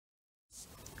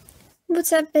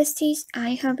What's up, besties?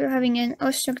 I hope you're having an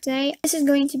awesome day. This is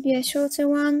going to be a shorter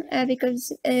one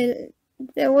because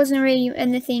there wasn't really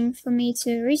anything for me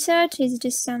to research. It's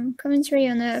just some commentary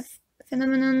on a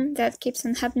phenomenon that keeps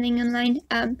on happening online.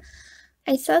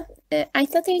 I thought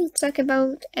I'll talk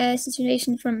about a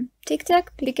situation from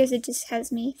TikTok because it just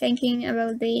has me thinking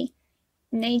about the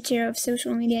nature of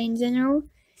social media in general.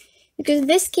 Because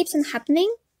this keeps on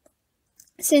happening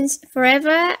since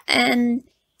forever, and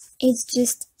it's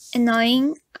just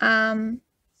annoying.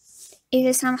 If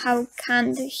I somehow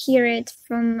can't hear it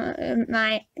from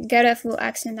my guttural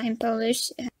accent, I'm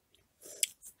Polish.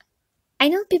 I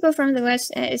know people from the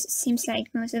West, it seems like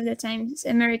most of the time it's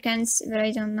Americans, but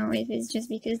I don't know if it's just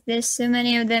because there's so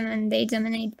many of them and they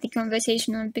dominate the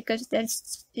conversation, or because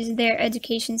that's their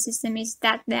education system is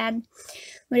that bad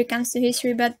when it comes to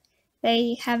history, but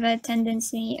they have a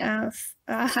tendency of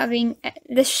having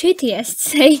the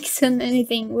shittiest takes on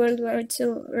anything World War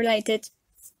II related.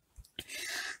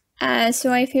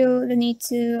 So I feel the need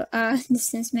to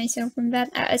distance myself from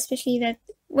that, especially that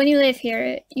when you live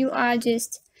here, you are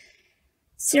just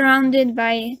surrounded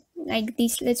by like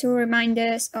these little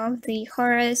reminders of the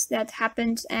horrors that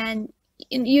happened, and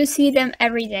you see them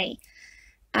every day.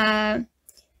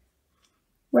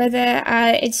 Whether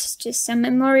it's just some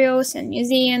memorials and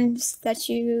museums that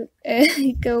you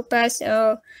go past,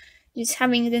 or just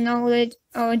having the knowledge,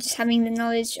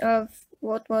 of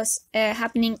what was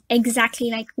happening exactly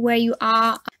like where you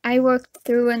are. I walked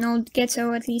through an old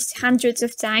ghetto at least hundreds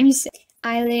of times.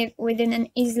 I live within an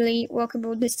easily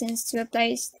walkable distance to a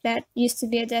place that used to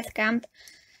be a death camp.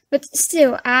 But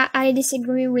still, I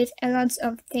disagree with a lot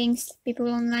of things people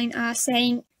online are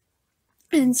saying,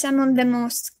 and some of the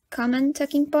most common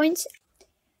talking points.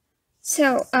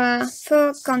 So,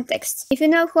 for context, if you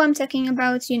know who I'm talking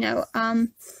about, you know,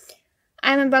 I'm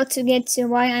about to get to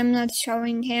why I'm not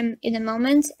showing him in a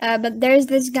moment, but there's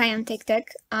this guy on TikTok.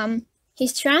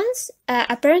 He's trans,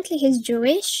 apparently he's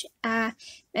Jewish,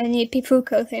 many people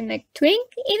call him a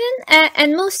twink even,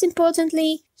 and most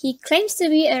importantly, he claims to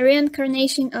be a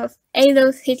reincarnation of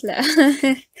Adolf Hitler.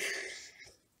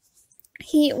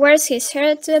 He wears his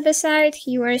hair to the side,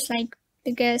 he wears like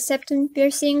septum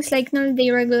piercings, like not the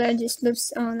regular just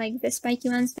loops on like the spiky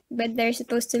ones, but they're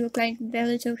supposed to look like the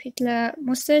little Hitler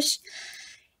mustache.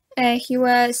 He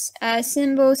was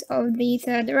symbols of the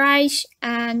Third Reich,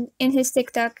 and in his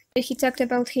TikTok, he talked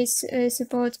about his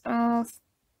support of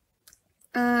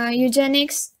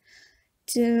eugenics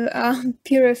to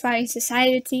purify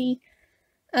society.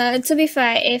 To be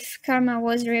fair, if karma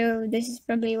was real, this is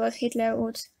probably what Hitler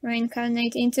would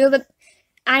reincarnate into, but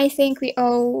I think we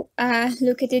all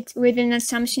look at it with an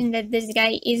assumption that this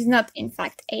guy is not in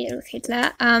fact Adolf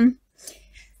Hitler.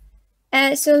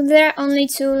 So there are only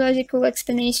two logical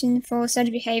explanations for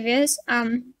such behaviors.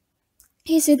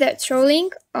 He's either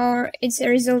trolling, or it's a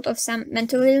result of some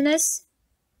mental illness,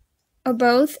 or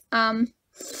both.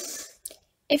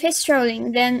 If he's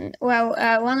trolling, then, well,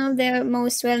 one of the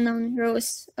most well-known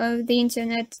rules of the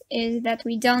internet is that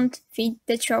we don't feed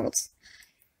the trolls.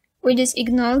 We just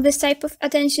ignore this type of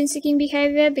attention-seeking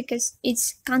behavior because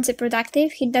it's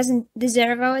counterproductive. He doesn't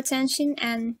deserve our attention,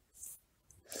 and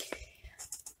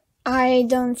I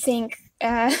don't think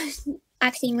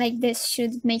acting like this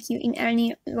should make you in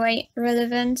any way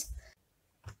relevant.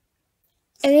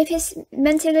 And if he's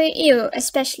mentally ill,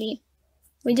 especially,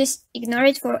 we just ignore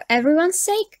it for everyone's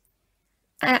sake.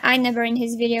 Inabber in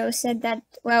his video said that,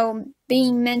 well,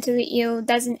 being mentally ill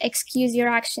doesn't excuse your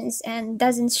actions and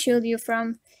doesn't shield you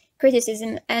from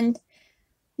criticism, and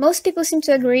most people seem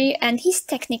to agree, and he's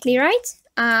technically right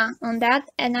on that,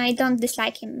 and I don't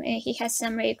dislike him. He has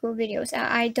some really cool videos.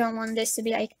 I don't want this to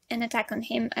be like an attack on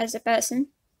him as a person.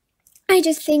 I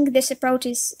just think this approach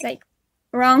is like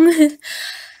wrong.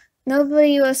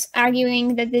 Nobody was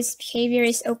arguing that this behavior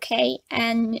is okay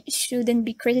and shouldn't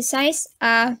be criticized,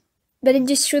 but it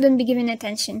just shouldn't be given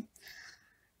attention.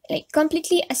 Like,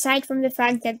 completely aside from the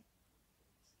fact that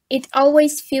it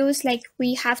always feels like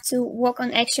we have to walk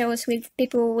on eggshells with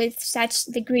people with such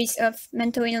degrees of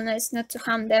mental illness not to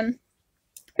harm them.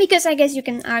 Because I guess you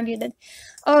can argue that,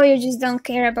 oh, you just don't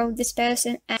care about this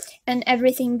person, and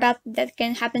everything bad that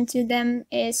can happen to them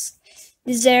is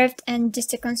deserved and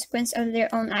just a consequence of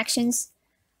their own actions.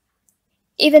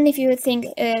 Even if you think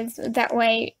that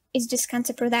way, it's just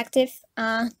counterproductive.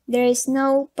 There is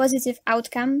no positive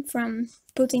outcome from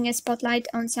putting a spotlight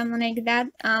on someone like that.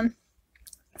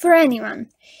 For anyone.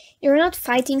 You're not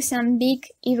fighting some big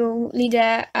evil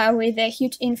leader with a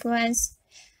huge influence.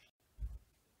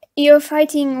 You're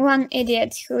fighting one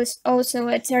idiot who's also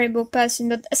a terrible person,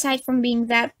 but aside from being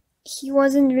that, he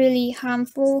wasn't really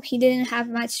harmful. He didn't have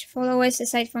much followers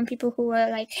aside from people who were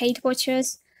like hate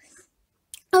watchers.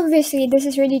 Obviously, this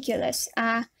is ridiculous.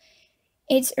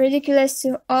 It's ridiculous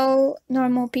to all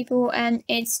normal people, and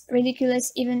it's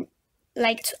ridiculous even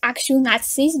like to actual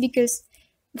Nazis, because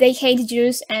they hate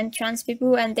Jews and trans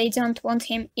people and they don't want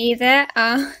him either.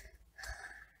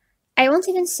 I won't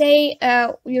even say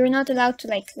you're not allowed to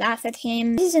like laugh at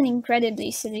him. This is an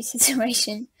incredibly silly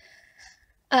situation.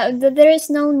 There is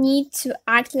no need to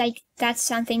act like that's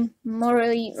something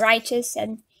morally righteous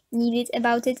and needed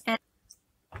about it.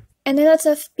 And a lot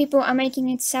of people are making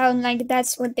it sound like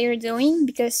that's what they're doing,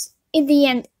 because in the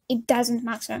end, it doesn't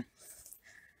matter.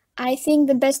 I think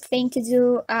the best thing to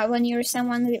do when you're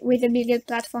someone with a bigger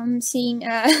platform seeing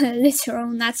literal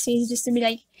Nazis, just to be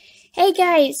like, hey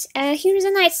guys, here's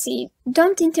a Nazi,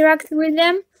 don't interact with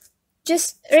them,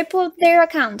 just report their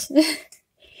account.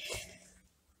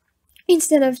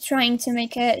 Instead of trying to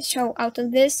make a show out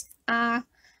of this.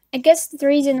 I guess the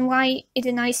reason why it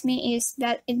annoys me is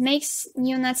that it makes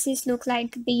neo-Nazis look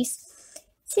like these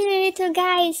silly little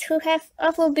guys who have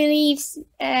awful beliefs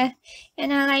and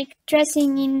are like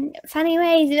dressing in funny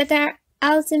ways that are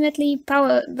ultimately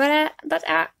but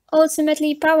are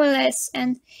ultimately powerless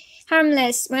and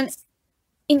harmless, when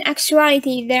in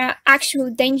actuality there are actual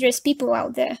dangerous people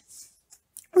out there.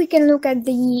 We can look at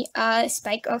the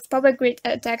spike of power grid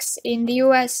attacks in the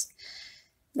US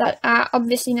that are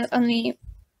obviously not only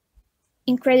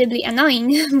incredibly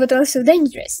annoying but also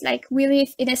dangerous. Like we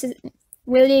live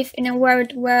in a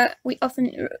world where we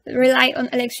often rely on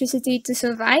electricity to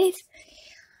survive.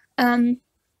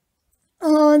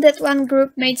 Or that one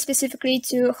group made specifically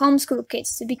to homeschool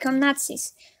kids to become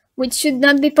Nazis, which should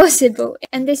not be possible,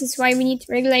 and this is why we need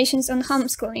regulations on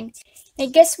homeschooling. I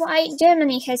guess why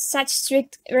Germany has such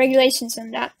strict regulations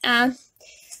on that.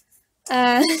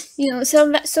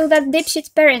 So that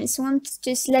dipshit parents won't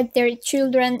just let their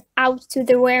children out to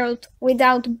the world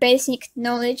without basic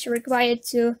knowledge required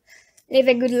to live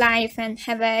a good life and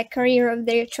have a career of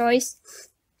their choice,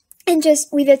 and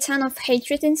just with a ton of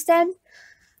hatred instead.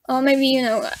 Or maybe,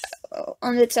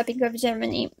 on the topic of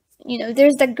Germany,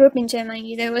 there's that group in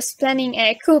Germany that was planning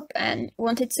a coup and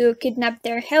wanted to kidnap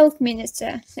their health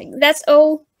minister. Like, that's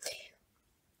all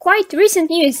quite recent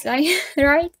news, like,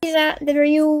 right? These are the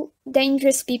real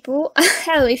dangerous people.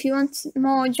 Hell, if you want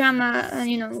more drama,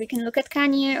 we can look at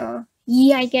Kanye or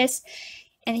Ye, I guess,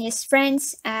 and his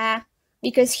friends,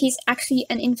 because he's actually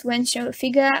an influential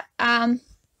figure.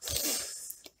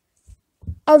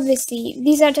 Obviously,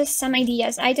 these are just some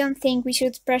ideas. I don't think we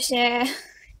should pressure.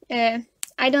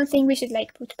 I don't think we should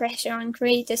like put pressure on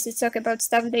creators to talk about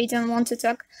stuff they don't want to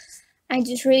talk. I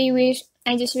just really wish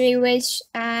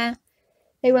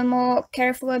they were more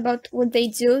careful about what they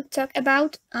do talk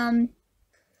about.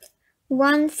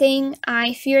 One thing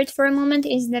I feared for a moment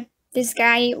is that this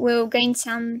guy will gain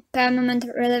some permanent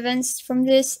relevance from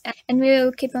this, and we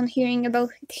will keep on hearing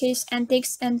about his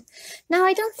antics, and now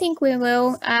I don't think we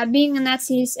will. Being a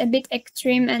Nazi is a bit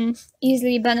extreme and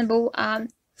easily bannable,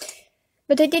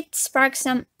 but it did spark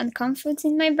some uncomfort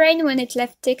in my brain when it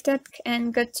left TikTok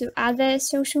and got to other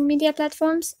social media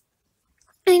platforms.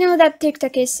 I know that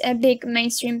TikTok is a big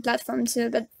mainstream platform too,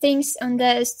 but things on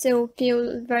there still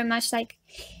feel very much like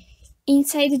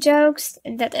inside jokes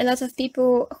that a lot of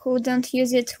people who don't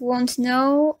use it won't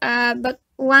know, but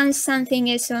once something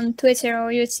is on Twitter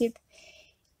or YouTube,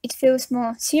 it feels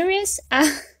more serious.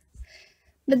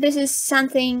 But this is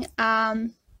something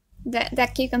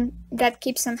that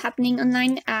keeps on happening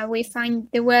online. We find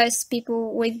the worst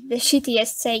people with the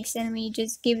shittiest takes and we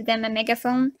just give them a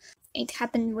megaphone. It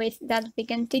happened with that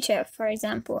vegan teacher, for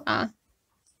example.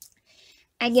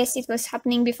 I guess it was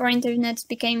happening before internet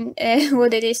became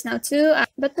what it is now too,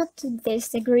 but not to this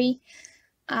degree.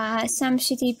 Some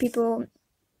shitty people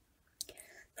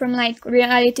from like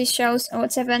reality shows or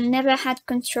whatever never had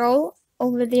control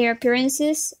over their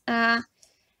appearances.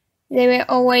 They were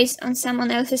always on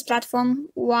someone else's platform,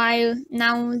 while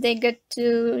now they get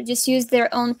to just use their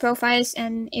own profiles,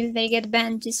 and if they get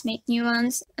banned, just make new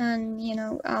ones. And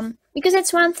because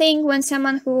that's one thing when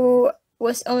someone who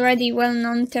was already well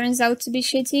known turns out to be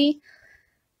shitty.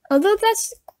 Although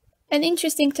that's an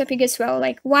interesting topic as well,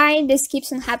 like why this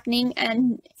keeps on happening,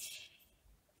 and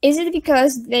is it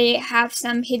because they have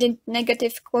some hidden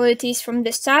negative qualities from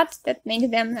the start that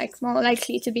make them like more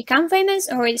likely to become famous,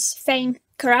 or is fame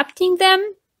corrupting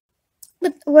them?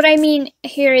 But what I mean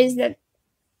here is that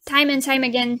time and time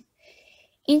again,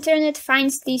 internet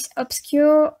finds these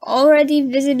obscure, already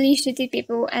visibly shitty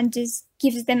people and just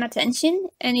gives them attention,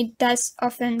 and it does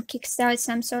often kickstart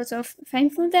some sort of fame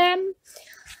for them.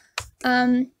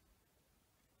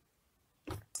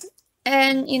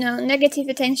 And, you know, negative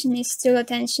attention is still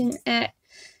attention.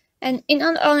 And in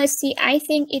all honesty, I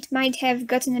think it might have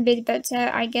gotten a bit better,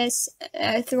 I guess,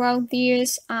 throughout the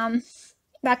years.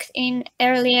 Back in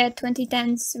earlier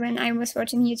 2010s, when I was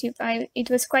watching YouTube, it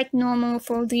was quite normal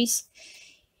for these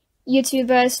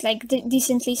YouTubers, like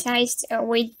decently sized,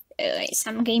 with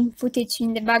some game footage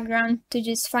in the background, to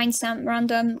just find some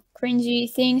random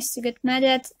cringy things to get mad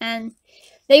at, and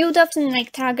they would often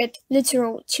like target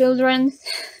literal children.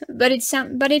 But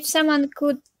someone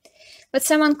could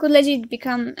legit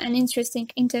become an interesting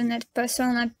internet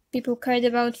persona people cared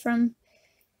about from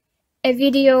a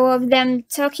video of them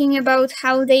talking about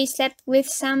how they slept with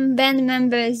some band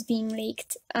members being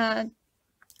leaked.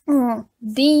 Or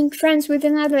being friends with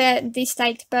another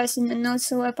disliked person and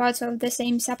also a part of the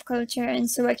same subculture, and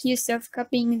so accused of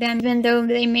copying them even though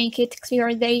they make it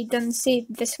clear they don't see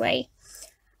it this way.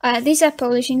 These are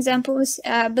Polish examples,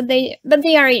 but they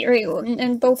are real,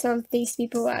 and both of these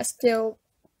people are still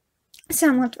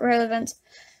somewhat relevant.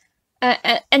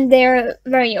 And they're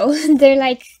very old. They're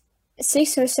like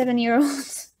 6 or 7 year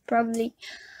olds, probably.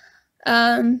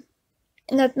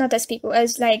 Not as people,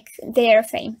 as like their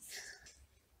fame.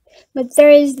 But there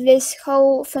is this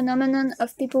whole phenomenon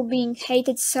of people being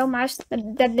hated so much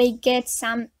that they get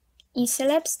some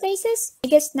e-celeb status. I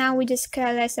guess now we just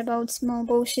care less about small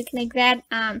bullshit like that,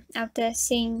 after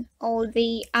seeing all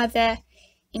the other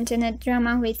internet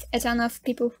drama with a ton of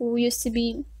people who used to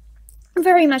be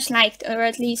very much liked, or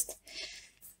at least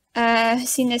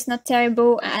seen as not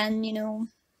terrible, and, you know,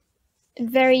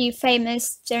 very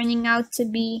famous, turning out to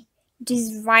be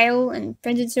just vile and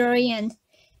predatory, and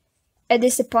a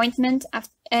disappointment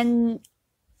after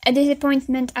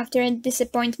a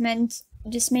disappointment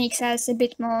just makes us a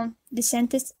bit more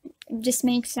desensitized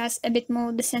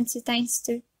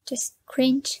to just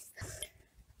cringe.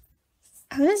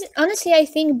 Honestly, I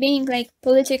think being like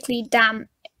politically dumb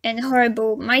and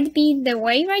horrible might be the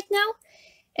way right now,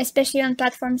 especially on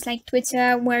platforms like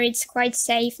Twitter, where it's quite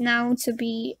safe now to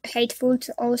be hateful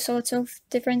to all sorts of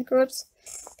different groups.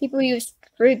 People use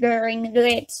triggering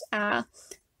glitch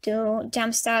to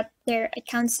jumpstart their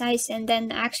account size and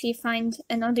then actually find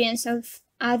an audience of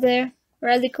other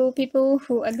radical people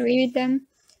who agree with them.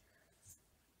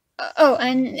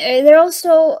 And there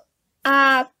also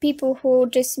are people who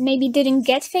just maybe didn't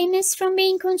get famous from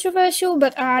being controversial,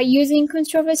 but are using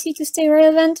controversy to stay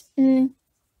relevant.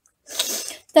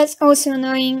 That's also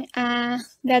annoying,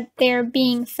 that they're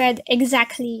being fed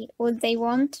exactly what they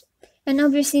want. And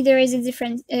obviously there is a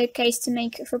different case to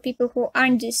make for people who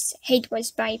aren't just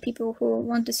hate-watched by people who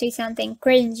want to say something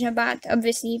cringe about.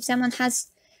 Obviously, if someone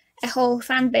has a whole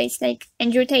fan base, like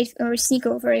Andrew Tate or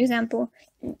Sneeko, for example,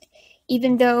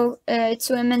 even though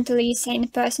to a mentally sane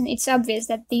person it's obvious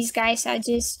that these guys are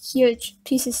just huge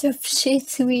pieces of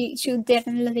shit, we should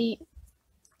definitely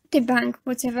debunk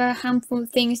whatever harmful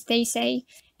things they say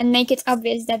and make it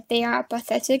obvious that they are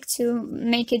pathetic to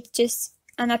make it just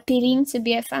unappealing to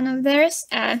be a fan of theirs.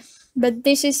 But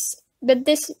this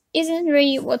isn't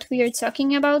really what we are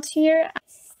talking about here.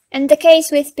 And the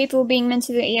case with people being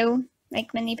mentally ill,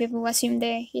 like many people assume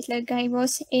the Hitler guy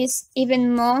was, is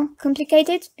even more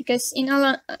complicated, because in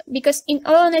all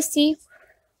honesty,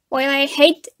 while I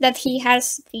hate that he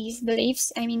has these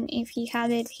beliefs, I mean, if he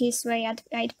had it his way,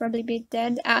 I'd probably be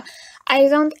dead. I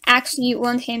don't actually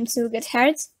want him to get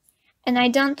hurt, and I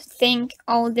don't think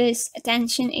all this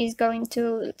attention is going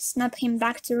to snap him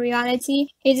back to reality.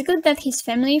 It's good that his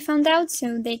family found out,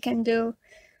 so they can do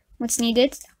what's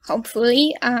needed,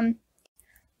 hopefully.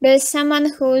 But as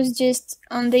someone who's just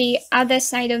on the other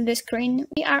side of the screen,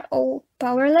 we are all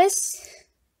powerless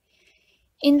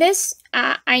in this.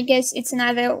 I guess it's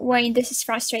another way this is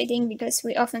frustrating, because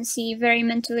we often see very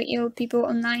mentally ill people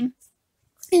online,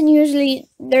 and usually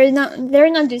they're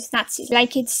not just Nazis.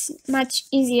 Like, it's much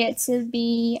easier to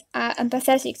be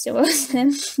empathetic towards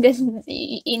them than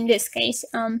in this case.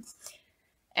 And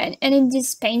it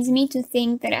just pains me to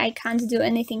think that I can't do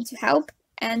anything to help,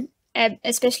 and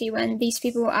especially when these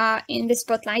people are in the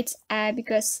spotlight,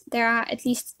 because there are at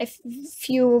least a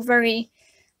few very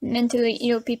mentally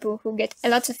ill people who get a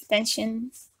lot of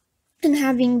attention, and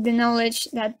having the knowledge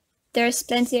that there's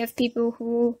plenty of people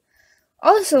who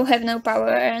also have no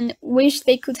power and wish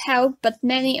they could help, but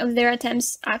many of their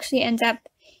attempts actually end up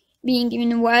being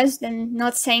even worse than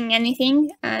not saying anything.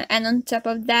 And on top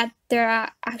of that, there are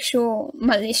actual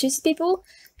malicious people,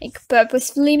 like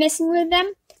purposefully messing with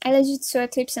them. I legit saw a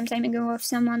clip some time ago of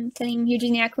someone telling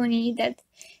Eugenia Cooney that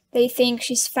they think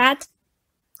she's fat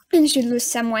and should lose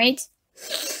some weight.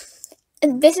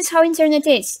 And this is how internet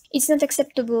is. It's not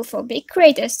acceptable for big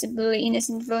creators to bully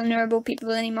innocent, vulnerable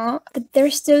people anymore, but there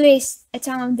still is a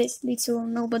ton of these little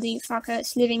nobody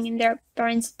fuckers living in their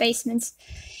parents' basements,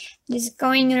 just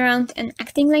going around and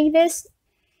acting like this.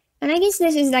 And I guess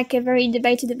this is like a very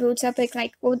debatable topic,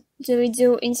 like what do we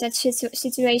do in such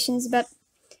situations, but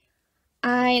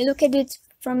I look at it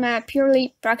from a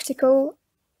purely practical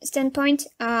standpoint.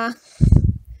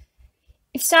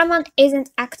 If someone isn't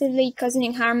actively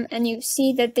causing harm and you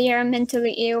see that they are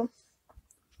mentally ill,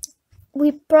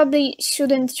 we probably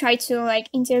shouldn't try to like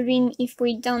intervene if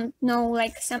we don't know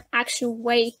like some actual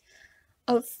way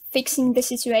of fixing the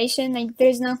situation. Like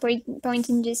there's no point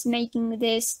in just making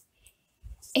this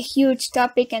a huge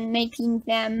topic and making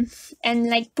them and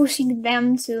like pushing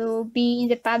them to be in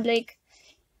the public.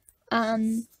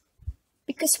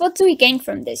 Because what do we gain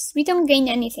from this? We don't gain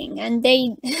anything, and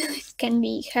they can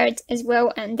be hurt as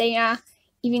well, and they are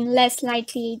even less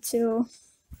likely to,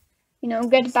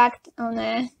 get back on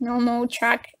a normal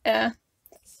track.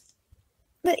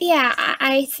 But yeah,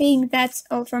 I think that's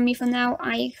all from me for now.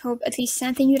 I hope at least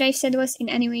something that I said was in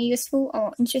any way useful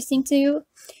or interesting to you.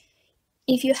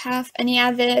 If you have any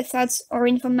other thoughts or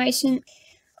information,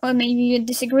 or maybe you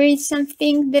disagree with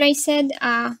something that I said,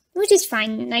 which is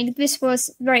fine, like this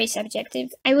was very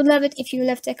subjective. I would love it if you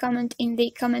left a comment in the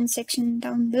comment section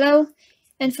down below.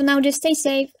 And for now, just stay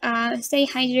safe, stay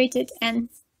hydrated, and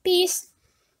peace.